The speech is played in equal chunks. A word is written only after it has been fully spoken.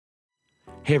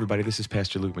Hey everybody, this is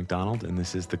Pastor Luke McDonald, and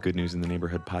this is the Good News in the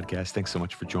Neighborhood podcast. Thanks so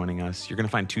much for joining us. You're going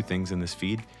to find two things in this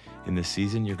feed. In this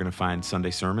season, you're going to find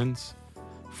Sunday sermons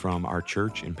from our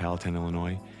church in Palatine,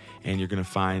 Illinois, and you're going to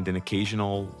find an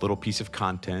occasional little piece of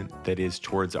content that is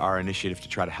towards our initiative to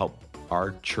try to help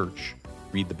our church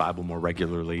read the Bible more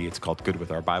regularly. It's called Good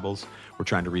with Our Bibles. We're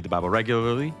trying to read the Bible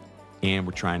regularly, and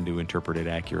we're trying to interpret it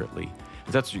accurately.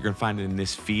 And that's what you're going to find in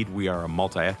this feed. We are a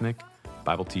multi-ethnic,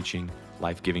 Bible-teaching,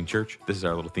 life-giving church. This is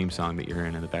our little theme song that you're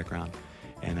hearing in the background.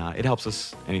 And it helps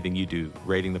us, anything you do,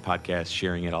 rating the podcast,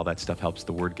 sharing it, all that stuff helps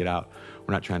the word get out.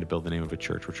 We're not trying to build the name of a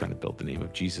church. We're trying to build the name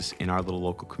of Jesus in our little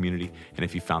local community. And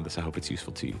if you found this, I hope it's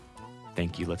useful to you.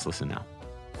 Thank you. Let's listen now.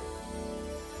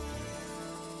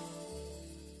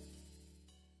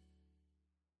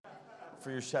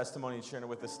 For your testimony and sharing it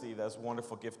with us, Steve. That was a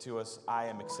wonderful gift to us. I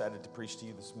am excited to preach to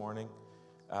you this morning.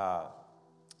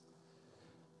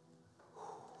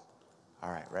 All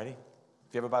right, ready?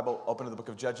 If you have a Bible, open to the book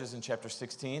of Judges in chapter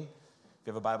 16. If you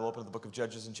have a Bible, open to the book of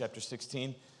Judges in chapter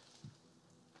 16.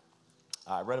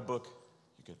 I read a book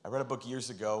years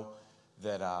ago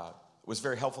that was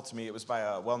very helpful to me. It was by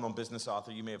a well-known business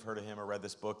author. You may have heard of him or read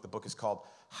this book. The book is called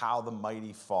How the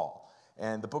Mighty Fall.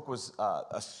 And the book was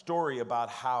a story about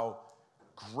how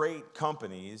great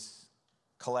companies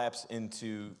collapse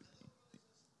into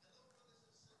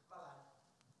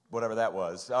whatever that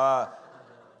was.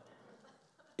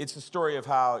 It's a story of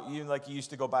how you used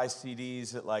to go buy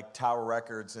CDs at like Tower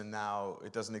Records, and now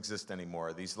it doesn't exist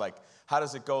anymore. These how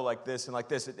does it go like this and like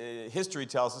this? History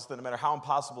tells us that no matter how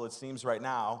impossible it seems right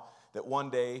now, that one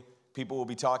day people will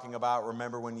be talking about,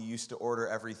 remember when you used to order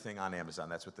everything on Amazon.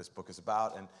 That's what this book is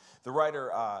about. And the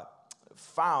writer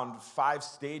found 5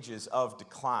 stages of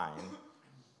decline.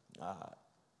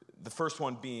 The first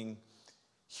one being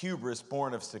hubris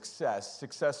born of success.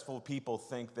 Successful people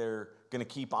think they're going to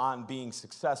keep on being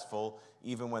successful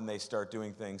even when they start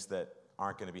doing things that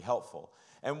aren't going to be helpful.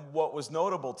 And what was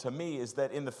notable to me is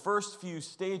that in the first few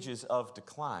stages of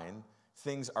decline,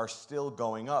 things are still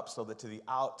going up, so that to the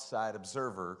outside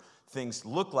observer, things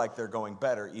look like they're going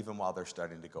better even while they're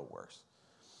starting to go worse.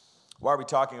 Why are we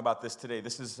talking about this today?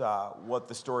 This is what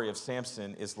the story of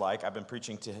Samson is like. I've been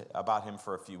preaching about him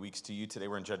for a few weeks to you. Today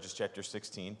we're in Judges chapter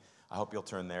 16. I hope you'll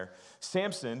turn there.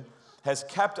 Samson has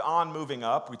kept on moving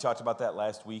up. We talked about that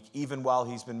last week, even while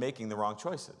he's been making the wrong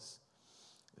choices.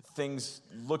 Things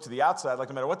look to the outside like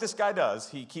no matter what this guy does,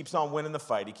 he keeps on winning the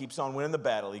fight. He keeps on winning the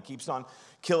battle. He keeps on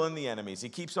killing the enemies. He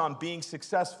keeps on being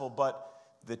successful, but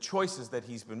the choices that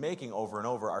he's been making over and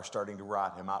over are starting to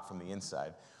rot him out from the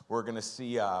inside. We're going to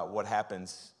see what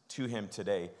happens to him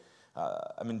today.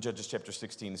 I'm in Judges chapter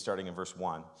 16, starting in verse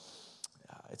 1.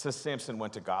 It says Samson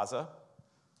went to Gaza,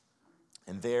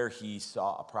 and there he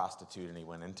saw a prostitute, and he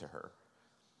went into her.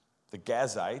 The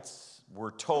Gazites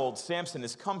were told, Samson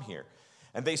has come here.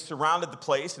 And they surrounded the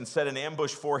place and set an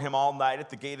ambush for him all night at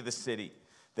the gate of the city.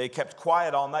 They kept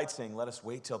quiet all night, saying, let us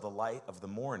wait till the light of the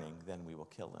morning, then we will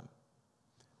kill him.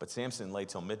 But Samson lay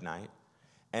till midnight.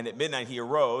 And at midnight he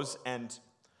arose and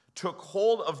took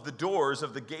hold of the doors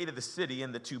of the gate of the city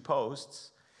and the 2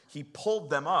 posts. He pulled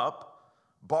them up,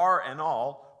 bar and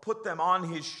all, put them on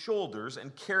his shoulders,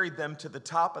 and carried them to the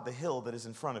top of the hill that is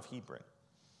in front of Hebron.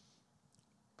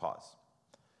 Pause.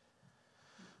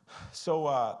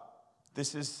 So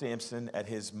this is Samson at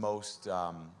his most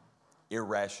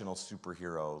irrational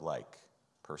superhero-like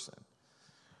person.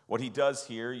 What he does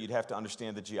here, you'd have to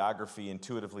understand the geography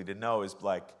intuitively to know, is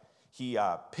he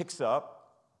picks up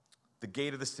the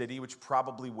gate of the city, which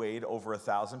probably weighed over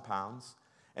 1,000 pounds,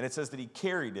 and it says that he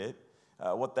carried it.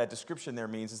 What that description there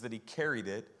means is that he carried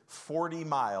it 40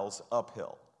 miles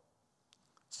uphill.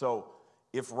 So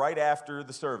if right after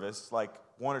the service, like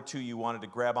 1 or 2 you wanted to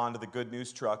grab onto the Good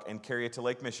News truck and carry it to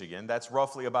Lake Michigan, that's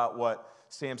roughly about what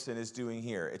Samson is doing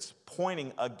here. It's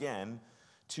pointing again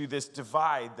to this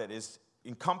divide that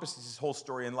encompasses his whole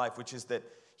story in life, which is that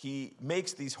he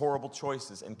makes these horrible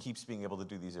choices and keeps being able to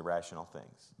do these irrational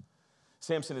things.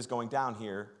 Samson is going down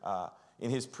here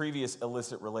in his previous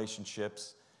illicit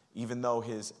relationships. Even though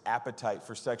his appetite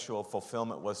for sexual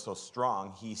fulfillment was so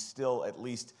strong, he still at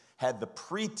least had the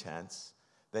pretense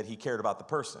that he cared about the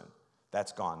person.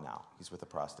 That's gone now. He's with a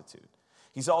prostitute.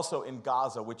 He's also in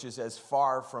Gaza, which is as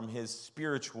far from his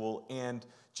spiritual and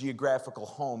geographical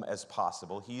home as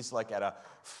possible. He's like at a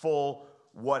full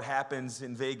what happens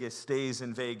in Vegas stays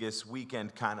in Vegas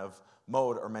weekend kind of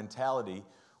mode or mentality.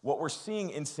 What we're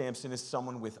seeing in Samson is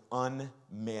someone with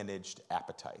unmanaged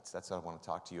appetites. That's what I want to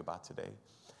talk to you about today.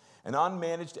 An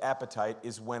unmanaged appetite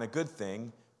is when a good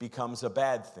thing becomes a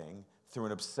bad thing through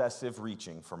an obsessive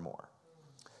reaching for more.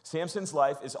 Samson's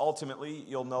life is ultimately,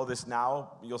 you'll know this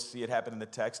now, you'll see it happen in the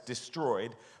text,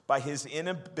 destroyed by his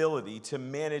inability to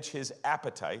manage his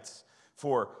appetites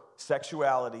for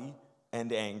sexuality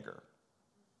and anger.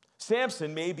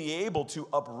 Samson may be able to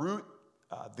uproot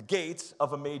the gates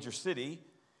of a major city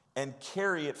and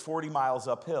carry it 40 miles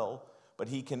uphill, but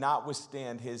he cannot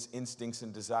withstand his instincts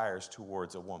and desires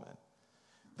towards a woman.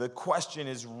 The question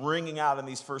is ringing out in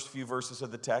these first few verses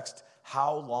of the text: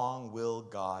 how long will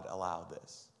God allow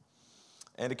this?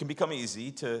 And it can become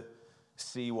easy to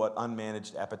see what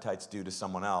unmanaged appetites do to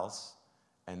someone else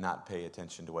and not pay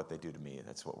attention to what they do to me.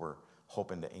 That's what we're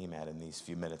hoping to aim at in these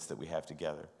few minutes that we have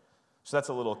together. So that's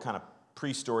a little kind of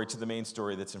pre-story to the main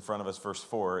story that's in front of us, verse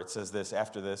 4. It says this: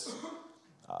 after this,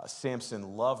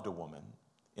 Samson loved a woman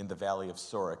in the valley of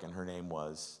Sorek, and her name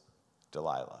was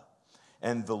Delilah.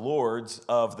 And the lords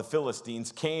of the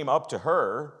Philistines came up to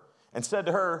her and said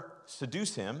to her,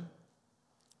 "Seduce him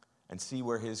and see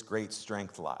where his great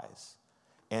strength lies,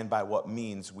 and by what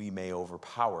means we may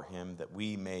overpower him, that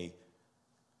we may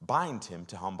bind him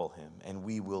to humble him, and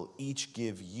we will each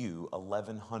give you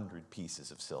 1,100 pieces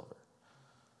of silver."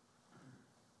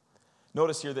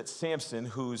 Notice here that Samson,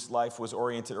 whose life was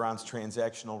oriented around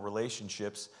transactional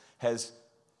relationships, has,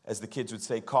 as the kids would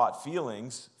say, caught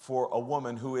feelings for a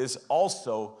woman who is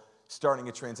also starting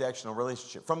a transactional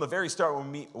relationship. From the very start,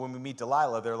 when we meet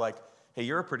Delilah, they're like, "Hey,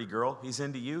 you're a pretty girl. He's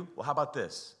into you. Well, how about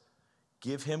this?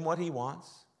 Give him what he wants,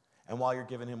 and while you're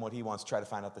giving him what he wants, try to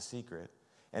find out the secret.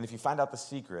 And if you find out the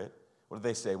secret, what do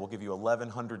they say? We'll give you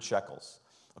 1,100 shekels."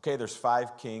 Okay, there's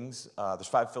 5 kings. There's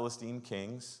 5 Philistine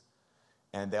kings,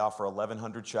 and they offer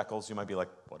 1,100 shekels. You might be like,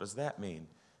 what does that mean?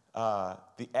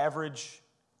 The average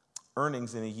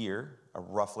earnings in a year,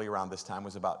 roughly around this time,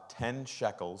 was about 10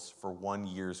 shekels for 1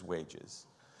 year's wages.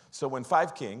 So when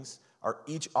 5 kings are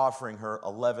each offering her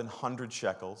 1,100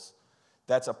 shekels,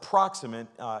 that's approximate,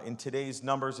 in today's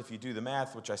numbers, if you do the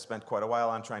math, which I spent quite a while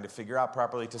on trying to figure out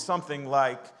properly, to something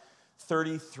like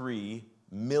 $33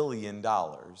 million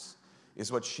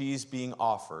is what she's being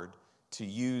offered to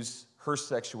use her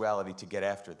sexuality to get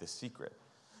after this secret.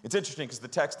 It's interesting because the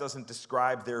text doesn't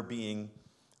describe there being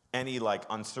any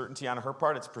uncertainty on her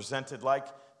part. It's presented like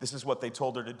this is what they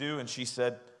told her to do, and she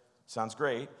said, "Sounds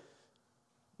great."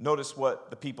 Notice what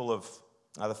the people of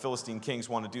the Philistine kings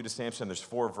want to do to Samson. There's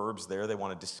 4 verbs there. They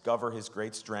want to discover his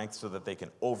great strength so that they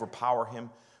can overpower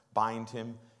him, bind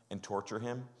him, and torture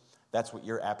him. That's what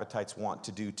your appetites want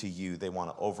to do to you. They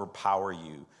want to overpower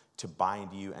you, to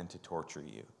bind you, and to torture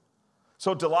you.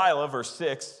 So Delilah, verse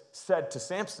 6, said to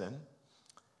Samson,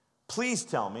 "Please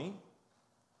tell me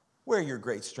where your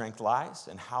great strength lies,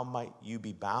 and how might you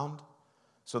be bound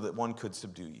so that one could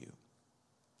subdue you?"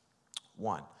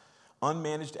 1,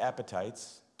 unmanaged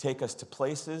appetites take us to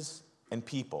places and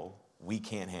people we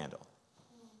can't handle.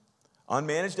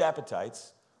 Unmanaged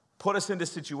appetites put us into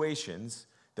situations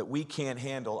that we can't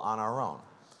handle on our own.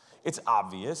 It's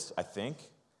obvious, I think,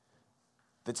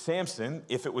 that Samson,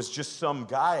 if it was just some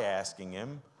guy asking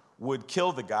him, would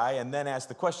kill the guy and then ask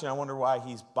the question, "I wonder why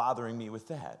he's bothering me with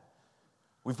that."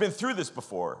 We've been through this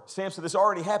before. Samson, this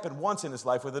already happened once in his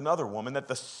life with another woman, that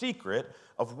the secret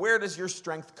of where does your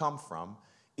strength come from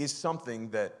is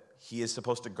something that he is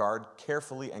supposed to guard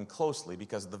carefully and closely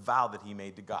because of the vow that he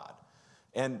made to God.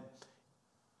 And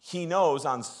he knows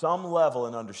on some level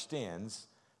and understands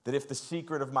that if the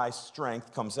secret of my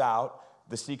strength comes out,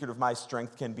 the secret of my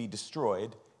strength can be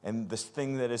destroyed, and this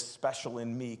thing that is special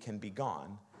in me can be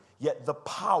gone. Yet the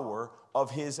power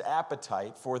of his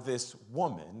appetite for this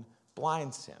woman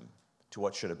blinds him to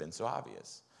what should have been so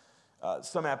obvious.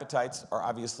 Some appetites are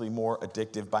obviously more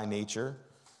addictive by nature,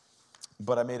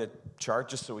 but I made a chart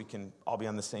just so we can all be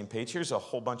on the same page. Here's a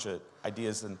whole bunch of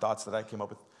ideas and thoughts that I came up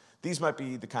with. These might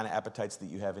be the kind of appetites that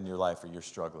you have in your life or you're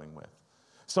struggling with.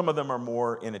 Some of them are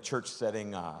more in a church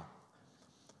setting,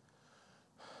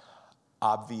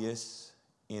 obvious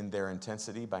in their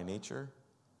intensity by nature,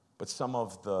 but some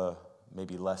of the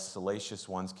maybe less salacious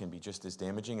ones can be just as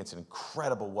damaging. It's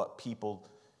incredible what people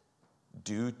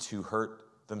do to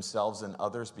hurt themselves and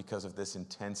others because of this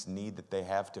intense need that they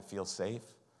have to feel safe.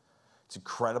 It's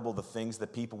incredible the things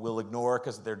that people will ignore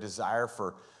because of their desire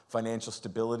for financial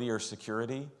stability or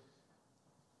security.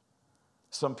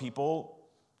 Some people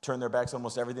turn their backs on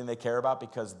almost everything they care about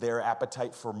because their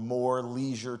appetite for more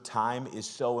leisure time is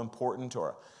so important,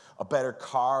 or a better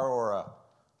car, or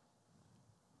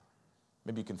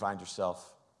maybe you can find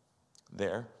yourself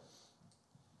there.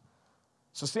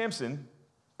 So Samson,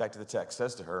 back to the text,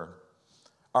 says to her,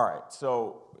 all right,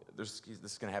 so this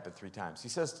is going to happen 3 times. He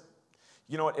says,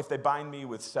 you know what, if they bind me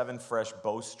with 7 fresh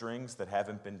bowstrings that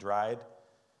haven't been dried,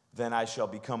 then I shall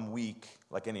become weak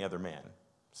like any other man.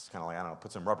 It's kind of like, I don't know,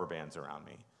 put some rubber bands around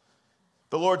me.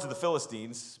 The lords of the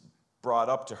Philistines brought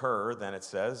up to her, then it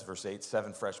says, verse 8,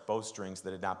 7 fresh bowstrings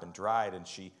that had not been dried, and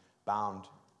she bound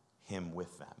him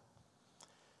with them.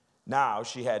 Now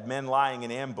she had men lying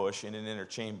in ambush in an inner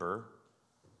chamber.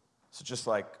 So just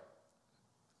like,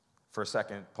 for a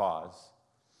second, pause.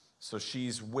 So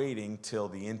she's waiting till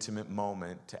the intimate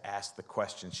moment to ask the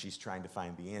question she's trying to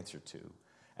find the answer to.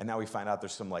 And now we find out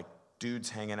there's some like dudes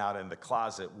hanging out in the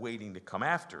closet waiting to come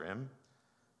after him.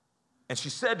 And she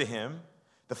said to him,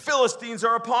 "The Philistines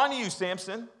are upon you,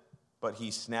 Samson." But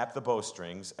he snapped the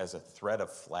bowstrings as a thread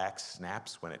of flax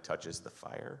snaps when it touches the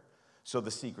fire. So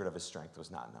the secret of his strength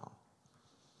was not known.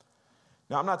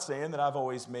 Now, I'm not saying that I've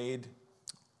always made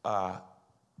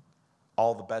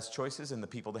all the best choices in the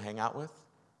people to hang out with.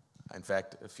 In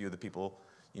fact, a few of the people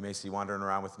you may see wandering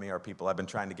around with me are people I've been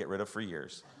trying to get rid of for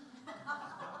years.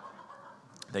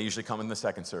 They usually come in the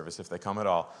second service, if they come at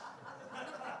all.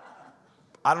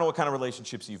 I don't know what kind of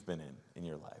relationships you've been in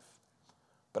your life.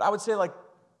 But I would say, like,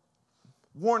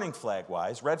 warning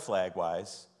flag-wise, red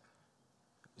flag-wise,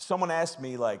 someone asked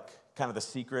me, like, kind of the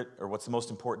secret or what's the most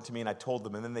important to me, and I told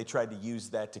them, and then they tried to use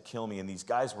that to kill me, and these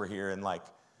guys were here, and, like,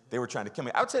 they were trying to kill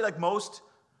me. I would say, like, most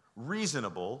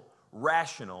reasonable,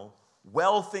 rational,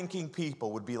 well-thinking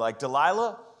people would be like,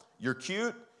 Delilah, you're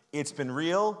cute, it's been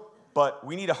real, but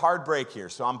we need a hard break here.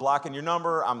 So I'm blocking your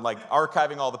number. I'm like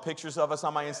archiving all the pictures of us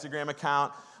on my Instagram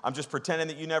account. I'm just pretending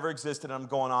that you never existed, and I'm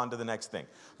going on to the next thing.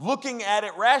 Looking at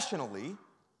it rationally,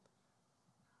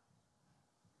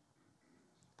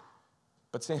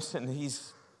 but Samson,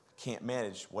 can't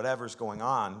manage whatever's going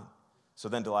on. So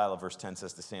then Delilah, verse 10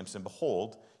 says to Samson,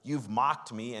 "Behold, you've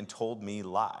mocked me and told me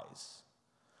lies."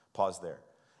 Pause there.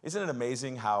 Isn't it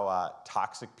amazing how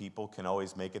toxic people can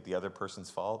always make it the other person's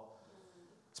fault?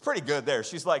 It's pretty good there.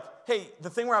 She's like, "Hey, the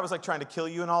thing where I was like trying to kill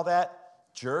you and all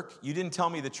that, jerk, you didn't tell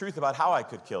me the truth about how I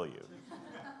could kill you."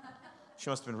 She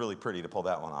must have been really pretty to pull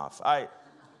that one off.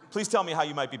 "Please tell me how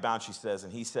you might be bound," she says.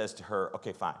 And he says to her,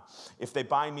 "Okay, fine. If they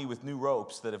bind me with new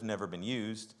ropes that have never been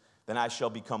used, then I shall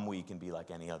become weak and be like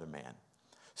any other man."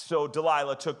 So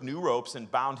Delilah took new ropes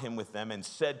and bound him with them and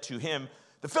said to him,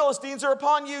 "The Philistines are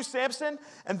upon you, Samson."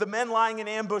 And the men lying in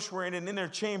ambush were in an inner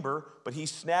chamber, but he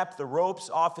snapped the ropes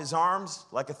off his arms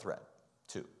like a thread.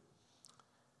 2.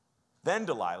 Then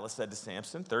Delilah said to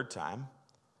Samson, third time,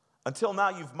 "Until now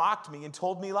you've mocked me and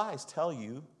told me lies. Tell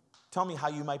me how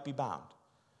you might be bound."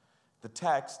 The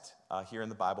text here in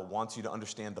the Bible wants you to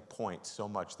understand the point so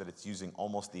much that it's using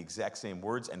almost the exact same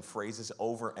words and phrases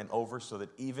over and over so that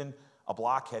even a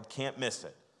blockhead can't miss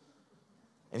it.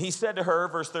 And he said to her,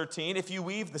 verse 13, "If you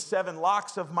weave the 7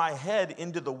 locks of my head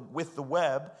with the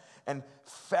web and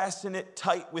fasten it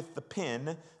tight with the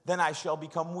pin, then I shall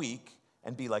become weak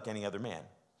and be like any other man."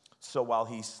 So while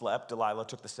he slept, Delilah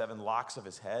took the 7 locks of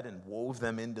his head and wove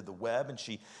them into the web, and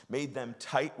she made them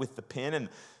tight with the pin and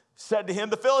said to him,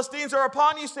 "The Philistines are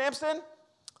upon you, Samson."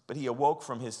 But he awoke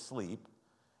from his sleep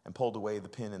and pulled away the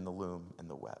pin and the loom and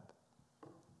the web.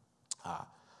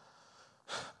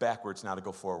 Backwards now to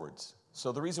go forwards.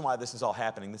 So the reason why this is all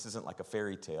happening, this isn't like a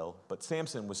fairy tale, but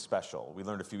Samson was special. We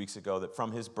learned a few weeks ago that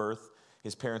from his birth,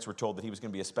 his parents were told that he was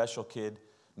going to be a special kid,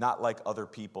 not like other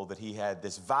people, that he had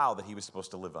this vow that he was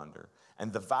supposed to live under.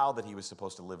 And the vow that he was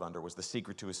supposed to live under was the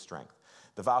secret to his strength.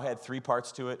 The vow had 3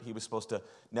 parts to it. He was supposed to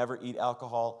never eat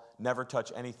alcohol, never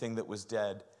touch anything that was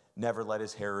dead, never let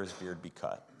his hair or his beard be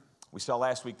cut. We saw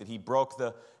last week that he broke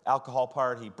the alcohol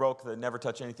part, he broke the never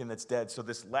touch anything that's dead. So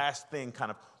this last thing kind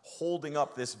of holding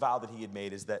up this vow that he had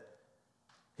made is that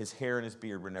his hair and his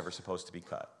beard were never supposed to be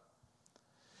cut.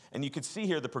 And you can see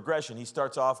here the progression. He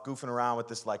starts off goofing around with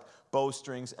this like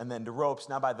bowstrings and then the ropes.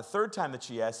 Now by the 3rd time that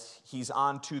she asks, he's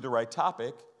on to the right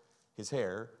topic, his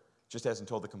hair, just hasn't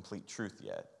told the complete truth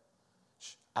yet.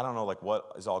 I don't know like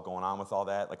what is all going on with all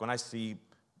that. Like when I see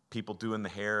people doing the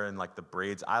hair and like the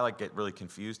braids, I like get really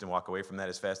confused and walk away from that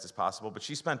as fast as possible. But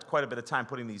she spent quite a bit of time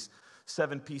putting these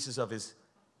 7 pieces of his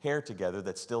hair together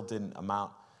that still didn't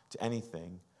amount to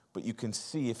anything. But you can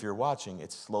see if you're watching,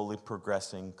 it's slowly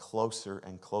progressing closer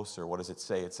and closer. What does it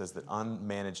say? It says that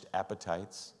unmanaged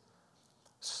appetites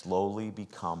slowly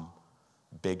become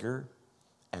bigger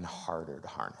and harder to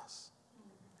harness.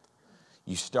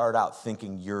 You start out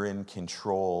thinking you're in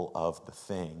control of the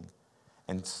thing,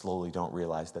 and slowly don't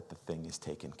realize that the thing is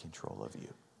taking control of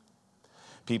you.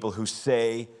 People who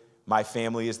say, "My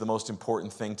family is the most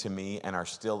important thing to me," and are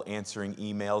still answering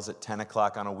emails at 10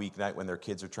 o'clock on a weeknight when their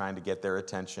kids are trying to get their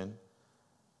attention,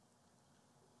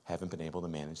 haven't been able to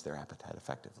manage their appetite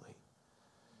effectively.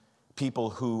 People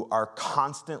who are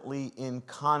constantly in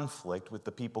conflict with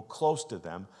the people close to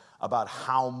them about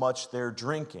how much they're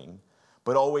drinking,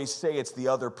 but always say it's the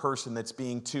other person that's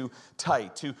being too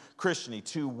tight, too Christian-y,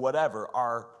 too whatever,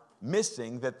 are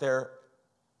missing that their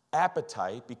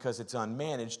appetite, because it's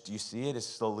unmanaged, do you see it, is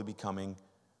slowly becoming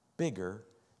bigger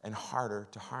and harder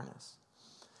to harness.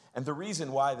 And the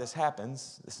reason why this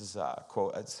happens, this is a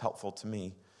quote that's helpful to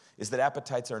me, is that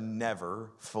appetites are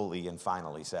never fully and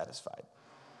finally satisfied.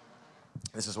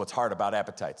 This is what's hard about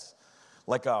appetites.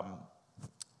 Like, I'm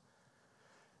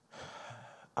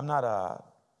not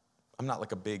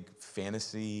like a big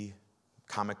fantasy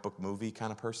comic book movie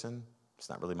kind of person. It's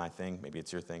not really my thing. Maybe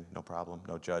it's your thing. No problem.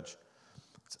 No judge.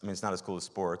 I mean, it's not as cool as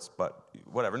sports, but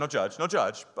whatever. No judge. No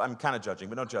judge. I'm kind of judging,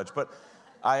 but no judge. But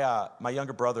my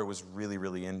younger brother is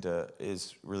really into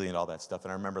all that stuff.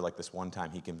 And I remember like this one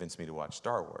time he convinced me to watch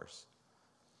Star Wars.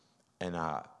 And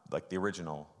like the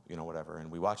original, whatever.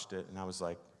 And we watched it, and I was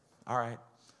like, all right,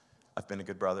 I've been a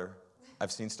good brother.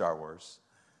 I've seen Star Wars.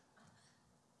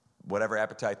 Whatever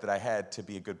appetite that I had to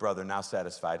be a good brother, now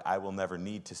satisfied, I will never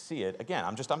need to see it again.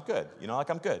 I'm good,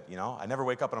 I'm good, I never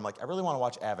wake up and I'm like, I really want to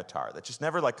watch Avatar. That just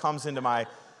never like comes into my,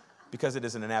 because it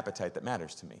isn't an appetite that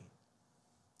matters to me.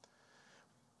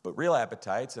 But real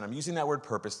appetites, and I'm using that word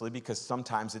purposely because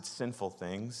sometimes it's sinful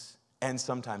things, and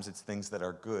sometimes it's things that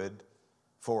are good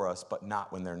for us, but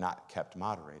not when they're not kept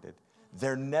moderated.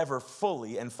 They're never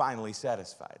fully and finally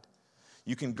satisfied.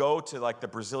 You can go to like the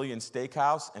Brazilian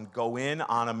steakhouse and go in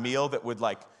on a meal that would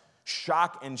like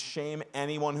shock and shame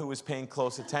anyone who was paying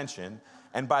close attention,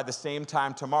 and by the same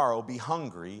time tomorrow be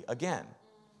hungry again.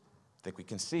 I think we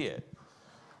can see it.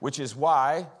 Which is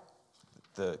why,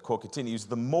 the quote continues,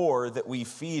 the more that we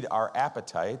feed our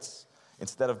appetites,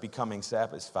 instead of becoming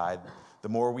satisfied, the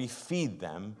more we feed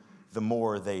them, the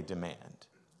more they demand.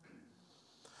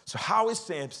 So how is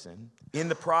Samson in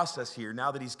the process here, now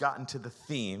that he's gotten to the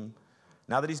theme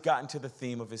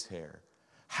of his hair,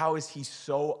 how is he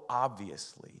so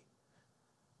obviously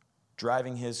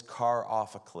driving his car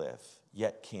off a cliff,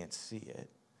 yet can't see it?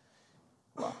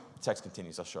 Well, the text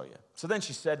continues, I'll show you. So then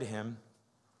she said to him,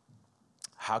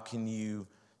 how can you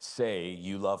say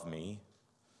you love me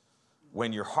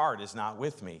when your heart is not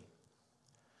with me?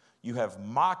 You have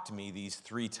mocked me these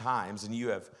 3 times, and you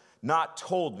have not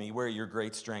told me where your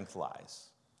great strength lies.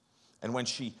 And when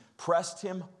she pressed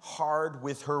him hard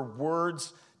with her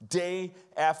words day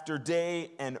after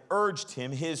day and urged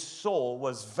him, his soul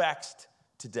was vexed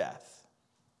to death.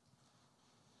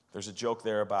 There's a joke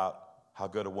there about how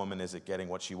good a woman is at getting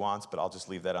what she wants, but I'll just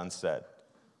leave that unsaid.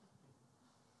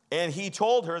 And he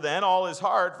told her then all his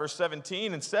heart, verse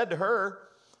 17, and said to her,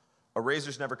 a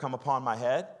razor's never come upon my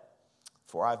head,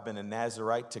 for I've been a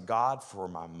Nazirite to God for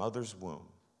my mother's womb.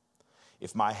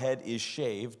 If my head is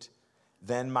shaved,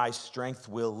 then my strength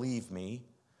will leave me,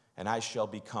 and I shall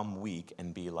become weak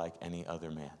and be like any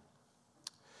other man.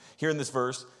 Here in this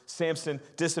verse, Samson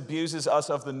disabuses us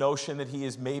of the notion that he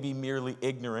is maybe merely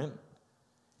ignorant.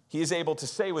 He is able to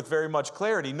say with very much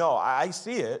clarity, no, I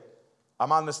see it.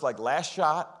 I'm on this like last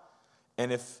shot,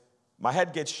 and if my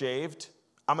head gets shaved,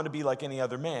 I'm going to be like any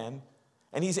other man.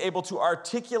 And he's able to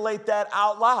articulate that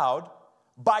out loud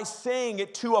by saying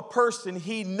it to a person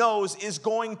he knows is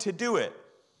going to do it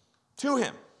to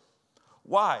him.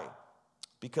 Why?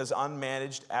 Because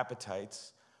unmanaged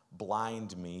appetites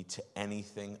blind me to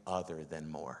anything other than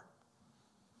more.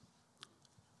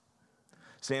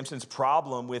 Samson's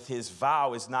problem with his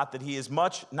vow is not that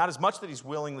not as much that he's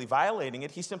willingly violating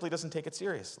it, he simply doesn't take it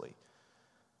seriously.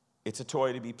 It's a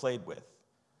toy to be played with.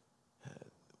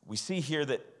 We see here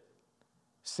that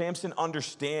Samson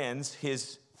understands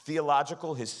his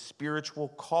theological, his spiritual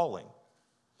calling.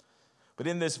 But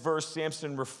in this verse,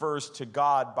 Samson refers to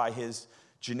God by his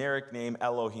generic name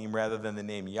Elohim rather than the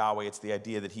name Yahweh. It's the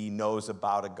idea that he knows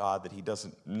about a God that he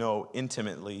doesn't know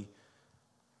intimately.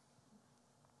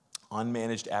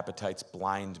 Unmanaged appetites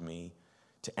blind me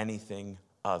to anything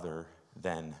other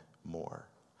than more.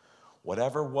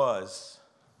 Whatever was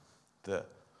the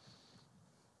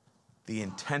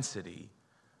intensity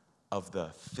of the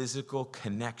physical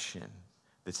connection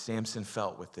that Samson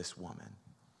felt with this woman,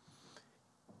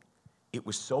 it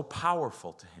was so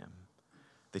powerful to him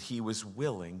that he was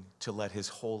willing to let his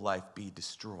whole life be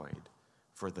destroyed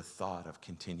for the thought of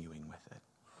continuing with it.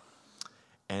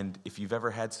 And if you've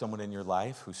ever had someone in your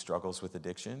life who struggles with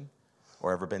addiction,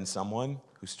 or ever been someone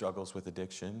who struggles with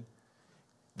addiction,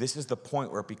 this is the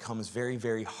point where it becomes very,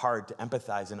 very hard to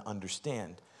empathize and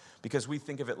understand. Because we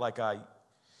think of it like, you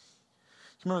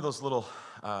remember those little,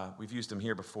 we've used them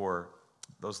here before,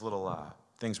 those little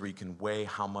things where you can weigh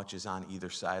how much is on either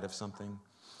side of something?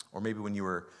 Or maybe when you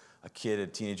were a kid, a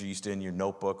teenager, you used to in your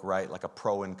notebook write like a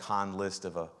pro and con list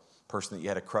of a person that you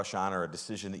had a crush on or a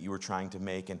decision that you were trying to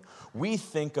make. And we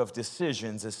think of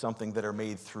decisions as something that are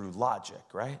made through logic,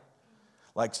 right?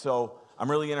 Like, so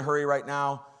I'm really in a hurry right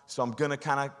now, so I'm going to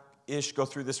kind of go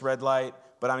through this red light,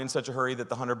 but I'm in such a hurry that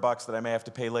the $100 that I may have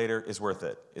to pay later is worth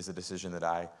it, is a decision that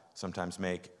I sometimes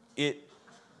make.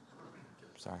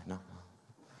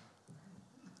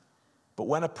 But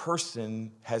when a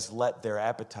person has let their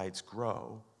appetites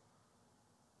grow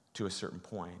to a certain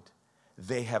point,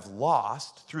 they have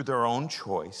lost, through their own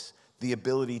choice, the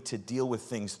ability to deal with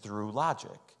things through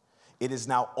logic. It is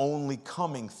now only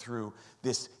coming through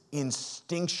this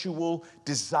instinctual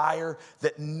desire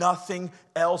that nothing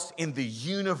else in the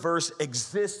universe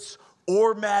exists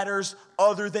or matters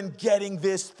other than getting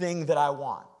this thing that I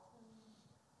want.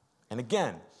 And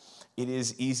again, it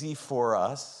is easy for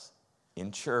us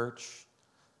in church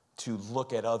to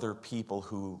look at other people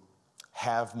who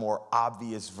have more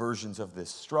obvious versions of this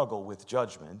struggle with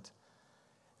judgment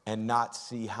and not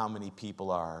see how many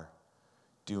people are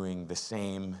doing the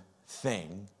same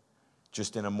thing,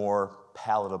 just in a more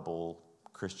palatable,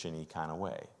 Christian-y kind of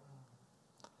way.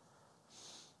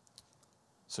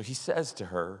 So he says to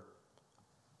her,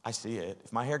 I see it.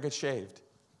 If my hair gets shaved,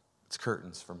 it's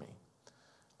curtains for me.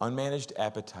 Unmanaged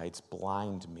appetites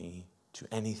blind me to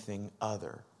anything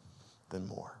other than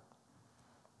more.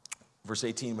 Verse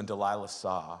 18, when Delilah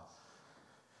saw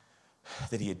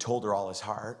that he had told her all his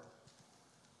heart,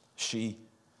 she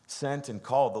sent and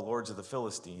called the lords of the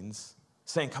Philistines,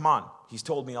 saying, come on, he's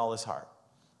told me all his heart.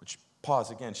 Which,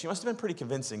 pause again, she must have been a pretty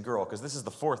convincing girl, because this is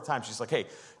the fourth time she's like, hey,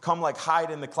 come like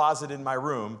hide in the closet in my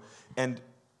room, and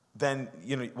then,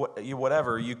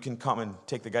 whatever, you can come and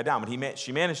take the guy down. But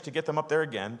she managed to get them up there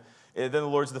again. And then the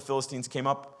lords of the Philistines came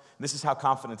up. And this is how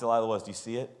confident Delilah was. Do you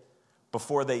see it?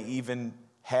 Before they even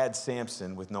had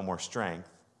Samson with no more strength,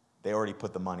 they already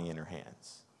put the money in her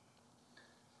hands.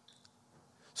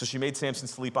 So she made Samson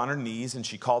sleep on her knees, and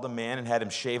she called a man and had him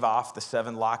shave off the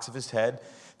 7 locks of his head.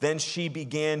 Then she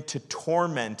began to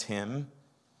torment him.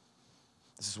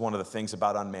 This is one of the things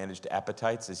about unmanaged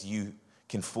appetites, is you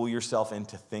can fool yourself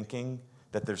into thinking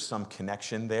that there's some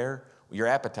connection there. Your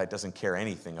appetite doesn't care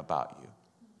anything about you.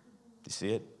 Do you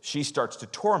see it? She starts to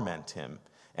torment him,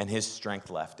 and his strength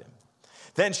left him.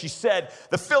 Then she said,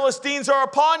 the Philistines are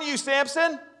upon you,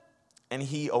 Samson. And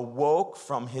he awoke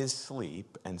from his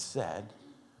sleep and said,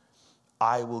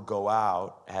 I will go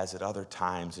out as at other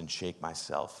times and shake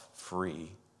myself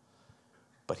free.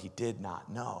 But he did not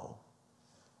know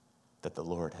that the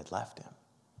Lord had left him.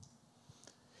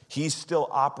 He's still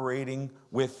operating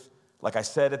with, like I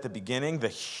said at the beginning, the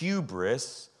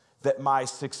hubris that my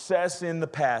success in the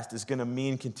past is going to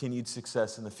mean continued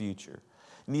success in the future.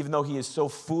 And even though he has so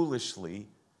foolishly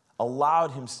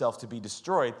allowed himself to be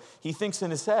destroyed, he thinks in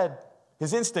his head,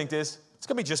 his instinct is, it's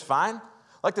going to be just fine.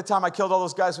 Like the time I killed all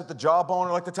those guys with the jawbone,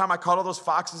 or like the time I caught all those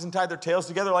foxes and tied their tails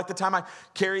together, or like the time I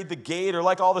carried the gate, or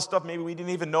like all the stuff maybe we didn't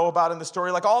even know about in the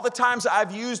story. Like all the times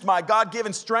I've used my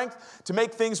God-given strength to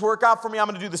make things work out for me, I'm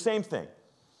going to do the same thing.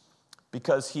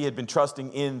 Because he had been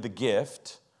trusting in the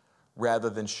gift rather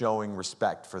than showing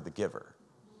respect for the giver.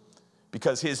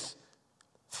 Because his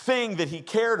thing that he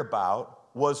cared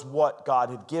about was what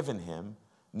God had given him,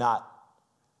 not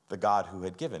the God who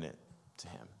had given it to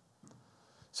him.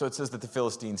 So it says that the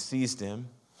Philistines seized him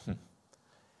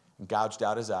and gouged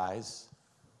out his eyes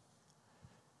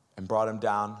and brought him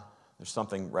down. There's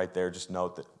something right there. Just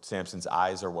note that Samson's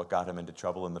eyes are what got him into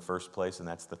trouble in the first place, and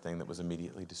that's the thing that was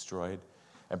immediately destroyed.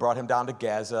 And brought him down to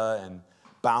Gaza and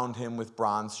bound him with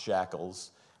bronze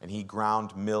shackles, and he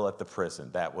ground mill at the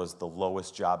prison. That was the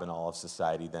lowest job in all of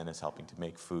society then, is helping to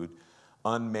make food.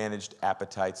 Unmanaged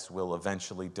appetites will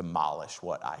eventually demolish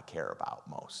what I care about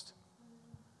most.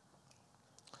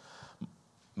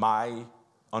 My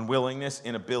unwillingness,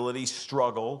 inability,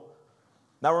 struggle.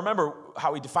 Now remember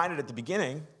how we defined it at the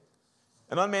beginning.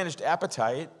 An unmanaged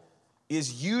appetite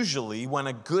is usually when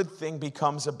a good thing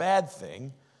becomes a bad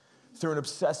thing through an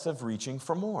obsessive reaching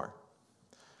for more.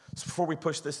 So before we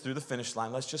push this through the finish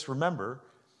line, let's just remember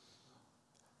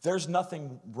there's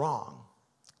nothing wrong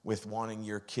with wanting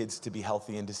your kids to be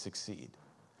healthy and to succeed,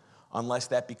 unless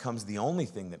that becomes the only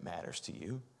thing that matters to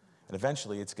you. And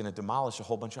eventually it's going to demolish a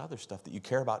whole bunch of other stuff that you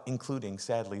care about, including,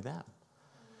 sadly, them.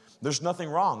 There's nothing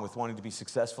wrong with wanting to be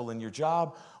successful in your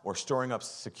job, or storing up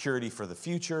security for the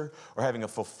future, or having a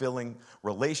fulfilling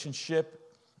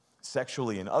relationship,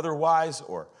 sexually and otherwise,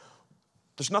 or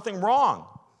there's nothing wrong.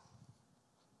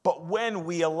 But when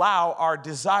we allow our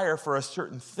desire for a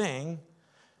certain thing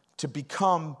to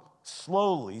become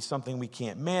slowly something we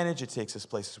can't manage, it takes us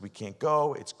places we can't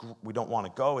go, we don't want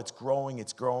to go, it's growing,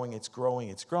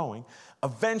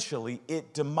 eventually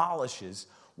it demolishes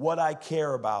what I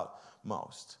care about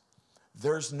most.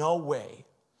 There's no way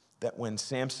that when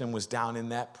Samson was down in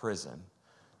that prison,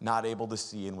 not able to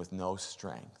see and with no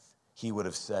strength, he would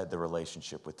have said the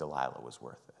relationship with Delilah was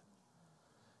worth it.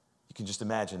 You can just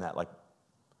imagine that, like,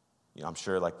 I'm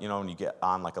sure, like, when you get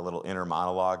on like a little inner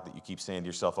monologue that you keep saying to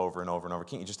yourself over and over and over,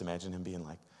 can't you just imagine him being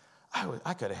like,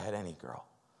 I could have had any girl.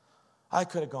 I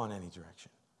could have gone any direction.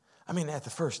 I mean, at the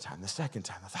first time, the second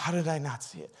time, I thought, how did I not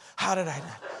see it? How did I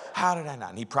not? How did I not?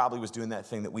 And he probably was doing that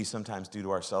thing that we sometimes do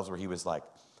to ourselves where he was like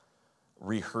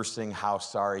rehearsing how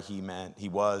sorry he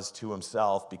was to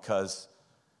himself because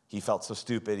he felt so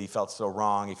stupid, he felt so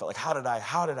wrong, he felt like, how did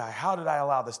I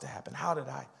allow this to happen? How did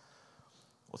I?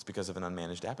 Well, it's because of an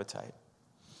unmanaged appetite.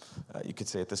 You could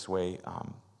say it this way.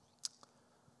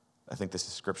 I think this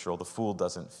is scriptural. The fool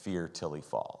doesn't fear till he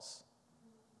falls.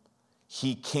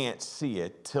 He can't see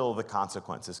it till the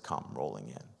consequences come rolling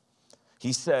in.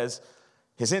 He says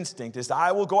his instinct is,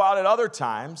 I will go out at other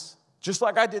times, just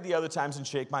like I did the other times, and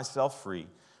shake myself free.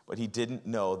 But he didn't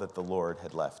know that the Lord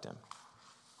had left him.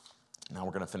 Now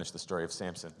we're going to finish the story of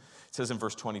Samson. It says in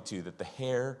verse 22 that the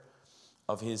hair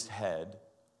of his head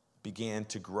began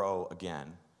to grow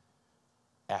again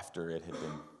after it had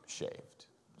been shaved.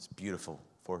 It's beautiful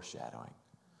foreshadowing.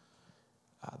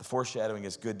 The foreshadowing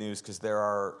is good news because there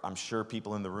are, I'm sure,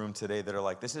 people in the room today that are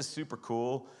like, this is super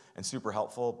cool and super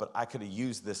helpful, but I could have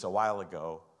used this a while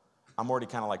ago. I'm already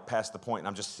kind of like past the point, and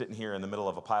I'm just sitting here in the middle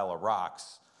of a pile of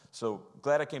rocks. So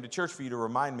glad I came to church for you to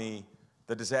remind me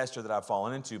the disaster that I've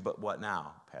fallen into, but what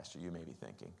now, Pastor, you may be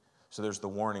thinking. So there's the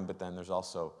warning, but then there's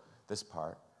also this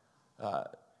part.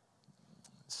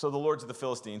 So the lords of the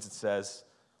Philistines, it says,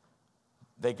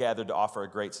 they gathered to offer a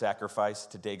great sacrifice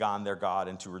to Dagon, their god,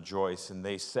 and to rejoice. And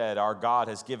they said, our God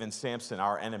has given Samson,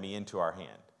 our enemy, into our hand.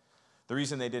 The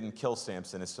reason they didn't kill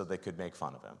Samson is so they could make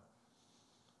fun of him.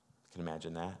 Can you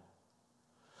imagine that?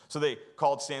 So they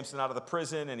called Samson out of the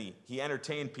prison, and he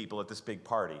entertained people at this big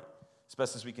party. As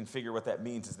best as we can figure what that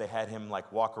means is they had him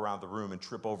like walk around the room and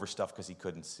trip over stuff because he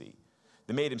couldn't see.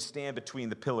 They made him stand between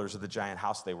the pillars of the giant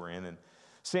house they were in, and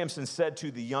Samson said to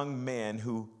the young man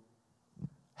who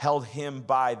held him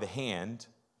by the hand,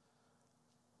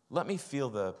 let me feel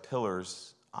the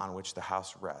pillars on which the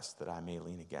house rests, that I may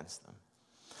lean against them.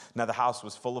 Now the house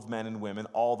was full of men and women.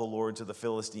 All the lords of the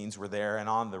Philistines were there, and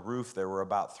on the roof there were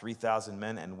about 3,000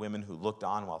 men and women who looked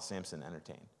on while Samson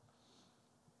entertained.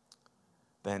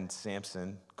 Then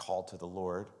Samson called to the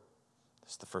Lord.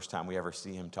 This is the first time we ever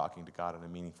see him talking to God in a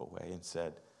meaningful way, and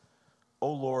said,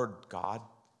 O Lord God,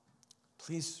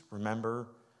 please remember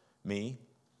me,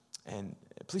 and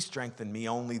please strengthen me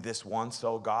only this once,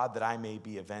 O God, that I may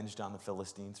be avenged on the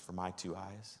Philistines for my 2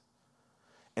 eyes.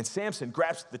 And Samson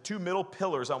grasped the 2 middle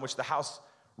pillars on which the house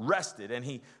rested, and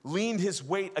he leaned his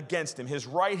weight against him, his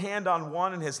right hand on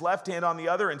one and his left hand on the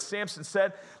other. And Samson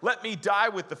said, let me die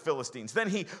with the Philistines. Then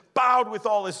he bowed with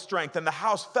all his strength, and the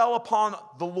house fell upon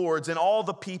the lords and all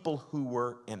the people who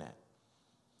were in it.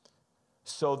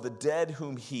 So the dead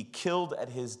whom he killed at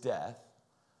his death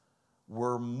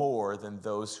were more than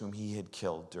those whom he had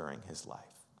killed during his life.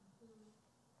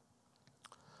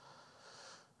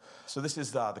 So this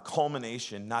is the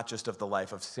culmination, not just of the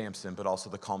life of Samson, but also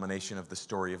the culmination of the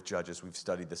story of Judges. We've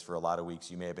studied this for a lot of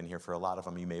weeks. You may have been here for a lot of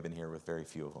them. You may have been here with very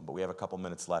few of them. But we have a couple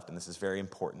minutes left, and this is very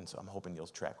important, so I'm hoping you'll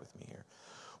track with me here.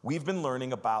 We've been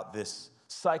learning about this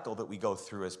cycle that we go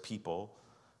through as people,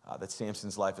 that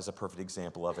Samson's life is a perfect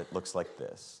example of. It looks like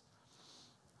this.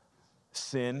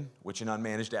 Sin, which an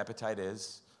unmanaged appetite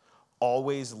is,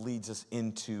 always leads us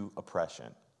into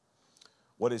oppression.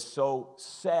 What is so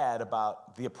sad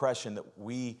about the oppression that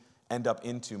we end up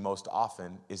into most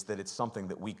often is that it's something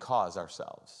that we cause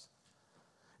ourselves.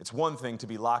 It's one thing to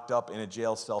be locked up in a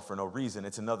jail cell for no reason.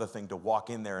 It's another thing to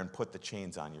walk in there and put the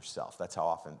chains on yourself. That's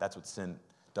what sin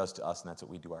does to us, and that's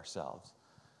what we do ourselves.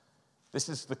 This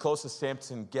is the closest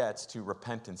Samson gets to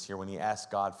repentance here when he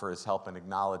asks God for his help and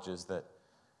acknowledges that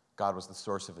God was the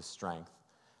source of his strength.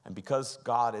 And because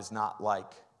God is not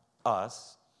like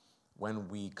us, when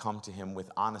we come to him with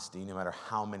honesty, no matter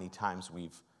how many times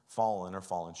we've fallen or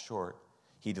fallen short,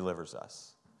 he delivers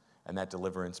us. And that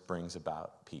deliverance brings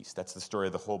about peace. That's the story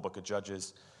of the whole book of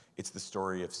Judges. It's the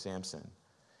story of Samson.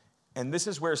 And this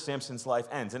is where Samson's life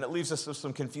ends. And it leaves us with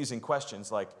some confusing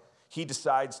questions, like he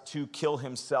decides to kill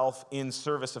himself in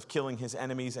service of killing his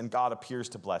enemies, and God appears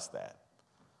to bless that.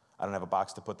 I don't have a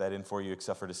box to put that in for you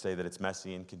except for to say that it's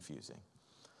messy and confusing.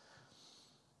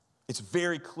 It's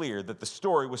very clear that the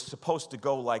story was supposed to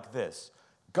go like this.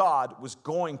 God was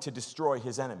going to destroy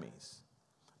his enemies.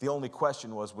 The only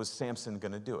question was Samson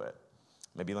going to do it?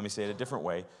 Maybe let me say it a different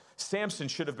way. Samson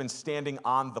should have been standing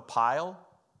on the pile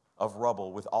of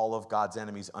rubble with all of God's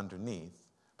enemies underneath,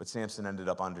 but Samson ended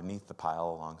up underneath the pile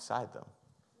alongside them.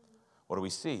 What do we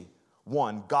see?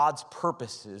 One, God's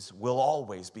purposes will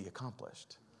always be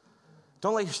accomplished.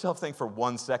 Don't let yourself think for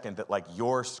 1 second that like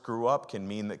your screw up can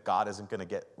mean that God isn't going to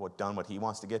get done what he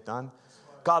wants to get done.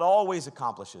 God always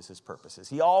accomplishes his purposes.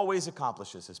 He always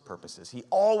accomplishes his purposes. He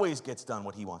always gets done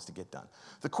what he wants to get done.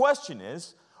 The question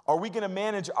is, are we going to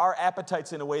manage our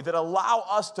appetites in a way that allow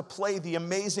us to play the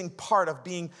amazing part of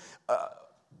being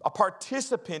a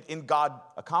participant in God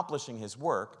accomplishing his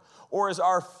work? Or is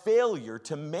our failure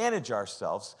to manage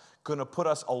ourselves going to put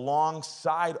us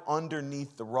alongside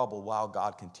underneath the rubble while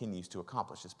God continues to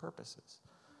accomplish his purposes?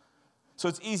 So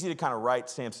it's easy to kind of write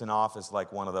Samson off as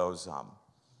like one of those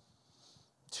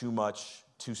too much,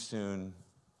 too soon,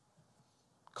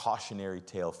 cautionary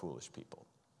tale foolish people.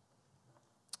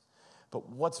 But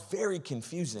what's very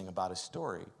confusing about his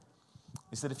story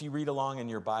is that if you read along in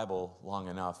your Bible long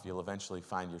enough, you'll eventually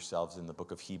find yourselves in the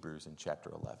book of Hebrews in chapter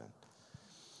 11.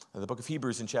 Now, the book of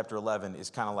Hebrews in chapter 11 is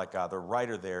kind of like the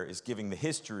writer there is giving the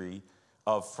history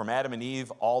of from Adam and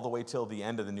Eve all the way till the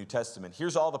end of the New Testament.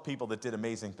 Here's all the people that did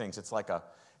amazing things. It's like a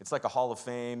hall of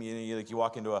fame. You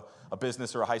walk into a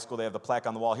business or a high school, they have the plaque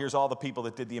on the wall. Here's all the people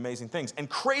that did the amazing things. And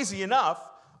crazy enough,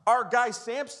 our guy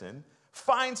Samson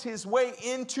finds his way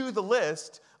into the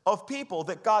list of people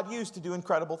that God used to do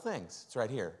incredible things. It's right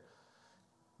here.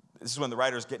 This is when the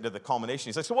writer's getting to the culmination.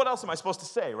 He's like, so what else am I supposed to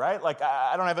say, right? Like,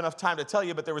 I don't have enough time to tell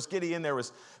you, but there was Gideon, there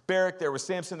was Barak, there was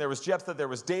Samson, there was Jephthah, there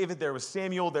was David, there was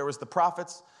Samuel, there was the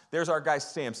prophets. There's our guy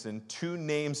Samson, 2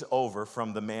 names over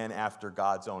from the man after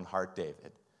God's own heart,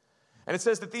 David. And it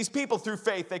says that these people, through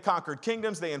faith, they conquered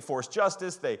kingdoms, they enforced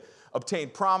justice, they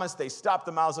obtained promise, they stopped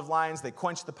the mouths of lions, they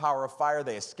quenched the power of fire,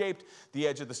 they escaped the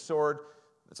edge of the sword.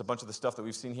 That's a bunch of the stuff that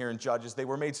we've seen here in Judges. They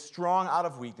were made strong out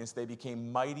of weakness, they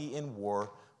became mighty in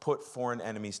war, put foreign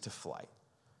enemies to flight.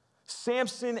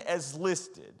 Samson is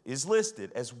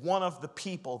listed as one of the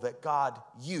people that God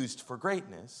used for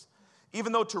greatness,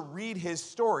 even though to read his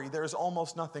story, there's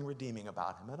almost nothing redeeming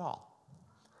about him at all.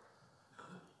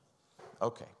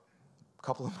 Okay. A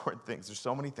couple of important things. There's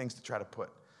so many things to try to put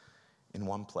in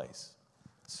one place.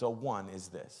 So one is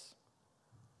this.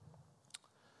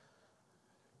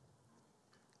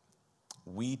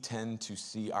 We tend to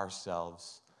see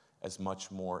ourselves as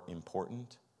much more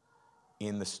important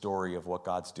in the story of what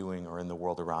God's doing or in the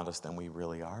world around us than we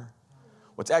really are.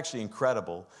 What's actually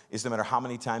incredible is no matter how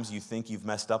many times you think you've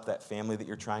messed up that family that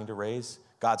you're trying to raise,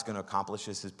 God's going to accomplish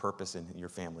his purpose in your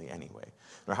family anyway.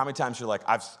 No matter how many times you're like,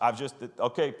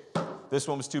 okay, this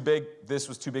one was too big. This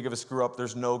was too big of a screw up.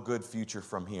 There's no good future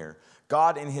from here.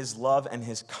 God in his love and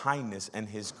his kindness and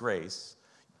his grace,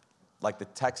 like the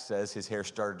text says, his hair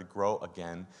started to grow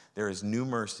again. There is new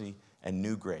mercy and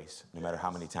new grace, no matter how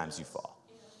many times you fall.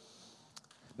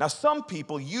 Now, some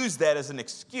people use that as an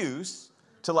excuse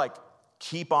to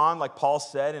keep on, like Paul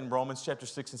said in Romans chapter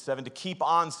 6 and 7, to keep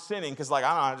on sinning, because I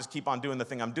don't know, I just keep on doing the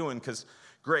thing I'm doing because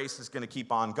grace is going to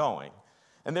keep on going.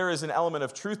 And there is an element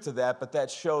of truth to that, but that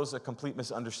shows a complete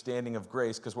misunderstanding of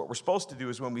grace, because what we're supposed to do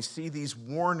is when we see these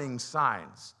warning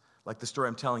signs, like the story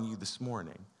I'm telling you this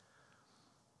morning,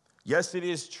 yes, it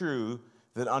is true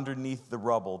that underneath the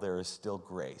rubble there is still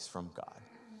grace from God.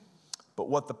 But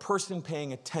what the person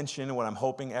paying attention, and what I'm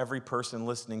hoping every person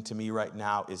listening to me right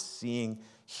now is seeing,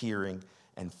 hearing,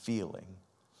 and feeling,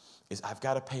 is I've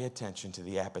got to pay attention to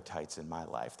the appetites in my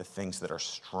life, the things that are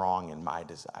strong in my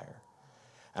desire.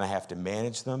 And I have to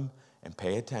manage them and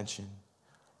pay attention,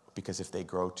 because if they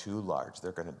grow too large,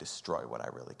 they're going to destroy what I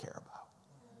really care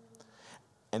about.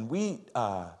 And we,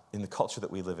 in the culture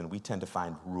that we live in, we tend to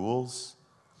find rules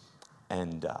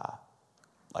and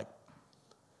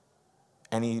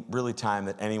any really time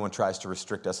that anyone tries to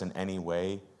restrict us in any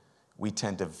way, we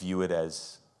tend to view it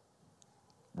as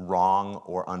wrong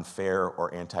or unfair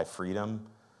or anti-freedom.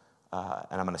 And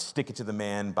I'm going to stick it to the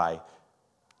man by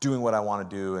doing what I want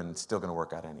to do, and it's still going to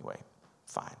work out anyway.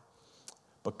 Fine.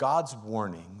 But God's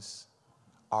warnings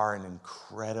are an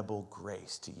incredible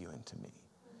grace to you and to me.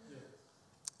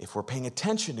 If we're paying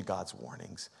attention to God's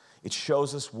warnings, it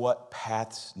shows us what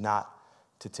paths not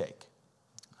to take.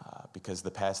 Because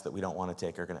the paths that we don't want to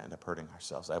take are going to end up hurting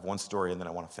ourselves. I have one story, and then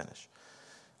I want to finish.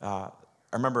 I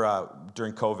remember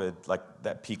during COVID, like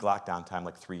that peak lockdown time,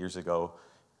 like 3 years ago,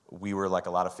 we were like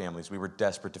a lot of families. We were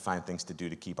desperate to find things to do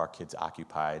to keep our kids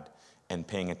occupied and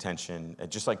paying attention,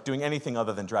 just like doing anything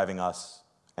other than driving us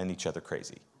and each other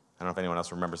crazy. I don't know if anyone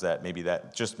else remembers that. Maybe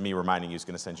that just me reminding you is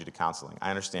going to send you to counseling. I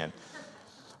understand.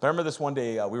 But I remember this one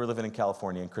day, we were living in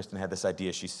California, and Kristen had this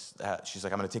idea. She's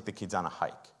like, I'm going to take the kids on a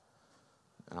hike.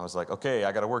 And I was like, okay,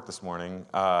 I got to work this morning.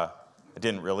 I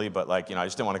didn't really, but like, I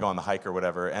just didn't want to go on the hike or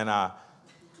whatever. And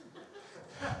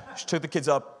she took the kids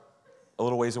up a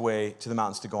little ways away to the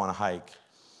mountains to go on a hike.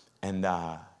 And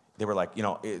they were like,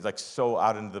 like so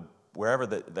out into the, wherever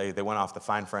they went off to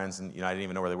find friends. And, I didn't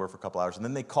even know where they were for a couple hours. And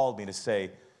then they called me to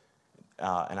say,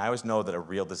 and I always know that a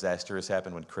real disaster has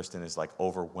happened when Kristen is like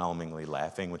overwhelmingly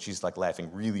laughing, when she's like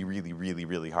laughing really, really, really,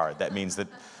 really hard. That means that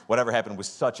whatever happened was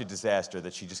such a disaster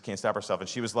that she just can't stop herself. And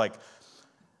she was like,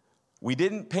 we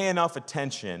didn't pay enough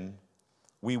attention.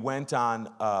 We went on,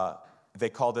 they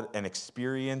called it an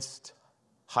experienced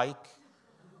hike.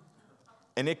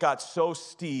 And it got so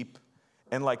steep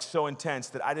and like so intense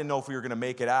that I didn't know if we were gonna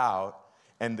make it out.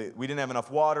 And we didn't have enough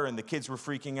water, and the kids were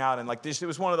freaking out. And like this, it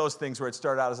was one of those things where it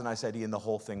started out as a nice idea, and the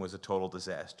whole thing was a total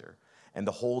disaster. And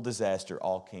the whole disaster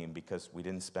all came because we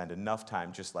didn't spend enough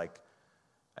time, just like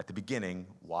at the beginning,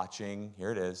 watching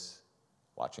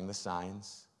the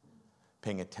signs,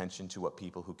 paying attention to what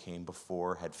people who came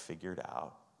before had figured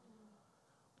out.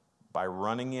 By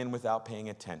running in without paying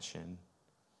attention,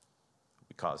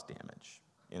 we caused damage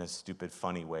in a stupid,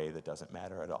 funny way that doesn't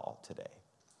matter at all today.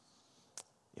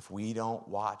 If we don't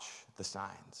watch the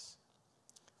signs,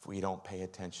 if we don't pay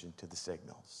attention to the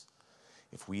signals,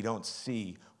 if we don't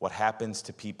see what happens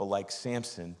to people like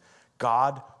Samson,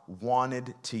 God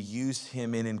wanted to use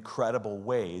him in incredible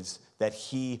ways that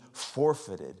he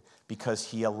forfeited because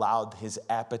he allowed his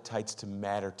appetites to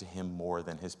matter to him more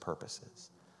than his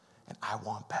purposes. And I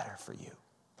want better for you.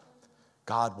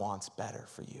 God wants better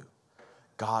for you.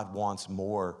 God wants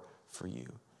more for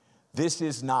you. This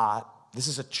is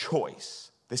a choice.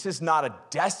 This is not a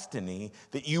destiny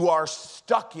that you are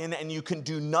stuck in and you can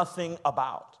do nothing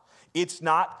about. It's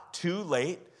not too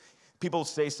late. People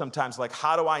say sometimes, like,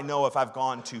 how do I know if I've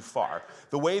gone too far?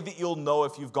 The way that you'll know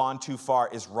if you've gone too far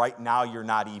is right now you're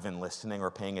not even listening or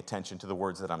paying attention to the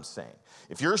words that I'm saying.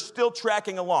 If you're still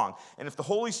tracking along, and if the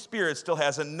Holy Spirit still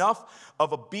has enough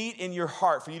of a beat in your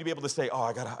heart for you to be able to say, oh,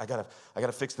 I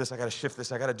gotta fix this, I gotta shift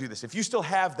this, I gotta do this. If you still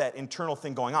have that internal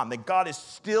thing going on, then God is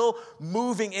still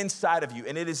moving inside of you,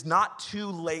 and it is not too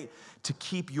late to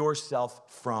keep yourself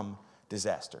from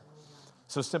disaster.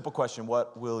 So simple question,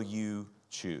 what will you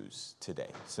choose today?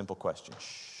 Simple question.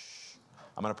 Shh.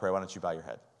 I'm going to pray. Why don't you bow your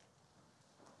head?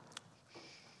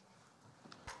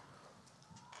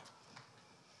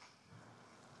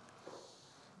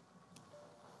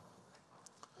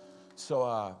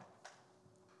 So,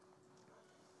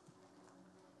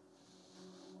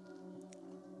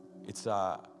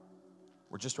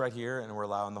 we're just right here and we're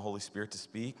allowing the Holy Spirit to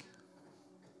speak.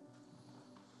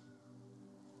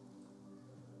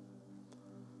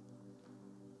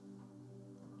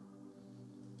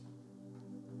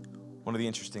 One of the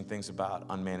interesting things about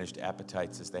unmanaged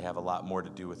appetites is they have a lot more to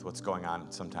do with what's going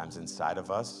on sometimes inside of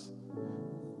us.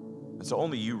 And so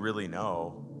only you really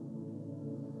know.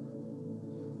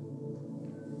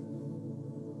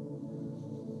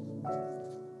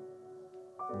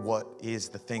 What is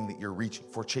the thing that you're reaching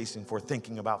for, chasing for,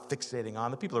 thinking about, fixating on?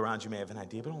 The people around you may have an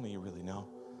idea, but only you really know.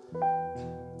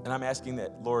 And I'm asking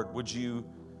that, Lord, would you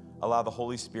allow the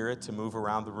Holy Spirit to move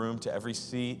around the room to every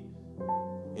seat,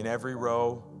 in every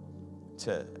row,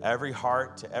 to every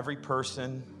heart, to every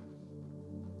person.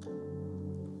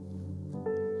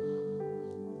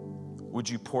 Would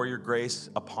you pour your grace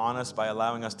upon us by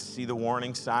allowing us to see the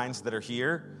warning signs that are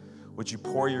here? Would you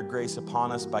pour your grace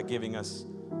upon us by giving us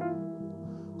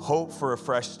hope for a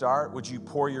fresh start? Would you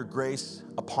pour your grace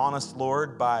upon us,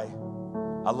 Lord, by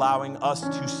allowing us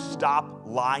to stop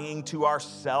lying to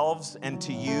ourselves and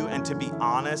to you and to be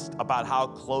honest about how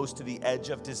close to the edge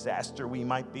of disaster we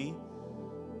might be?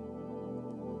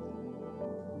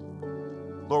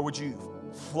 Lord, would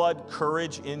you flood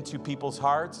courage into people's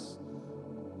hearts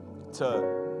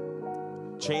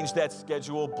to change that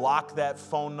schedule, block that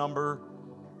phone number,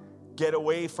 get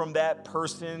away from that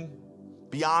person,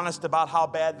 be honest about how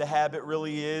bad the habit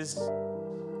really is,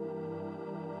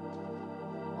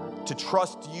 to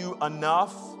trust you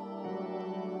enough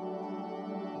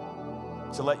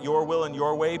to let your will and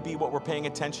your way be what we're paying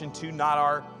attention to, not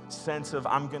our sense of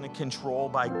I'm going to control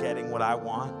by getting what I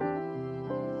want.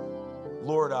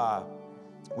 Lord,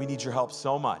 we need your help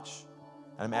so much,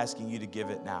 and I'm asking you to give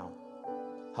it now.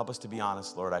 Help us to be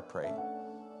honest, Lord, I pray.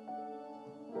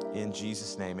 In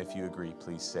Jesus' name, if you agree,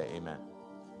 please say amen.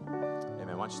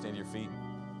 Amen. Why don't you stand to your feet?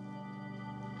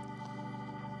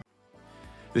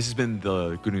 This has been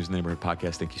the Good News in the Neighborhood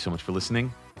podcast. Thank you so much for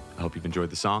listening. I hope you've enjoyed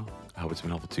the song. I hope it's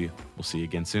been helpful to you. We'll see you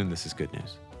again soon. This is Good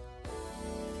News.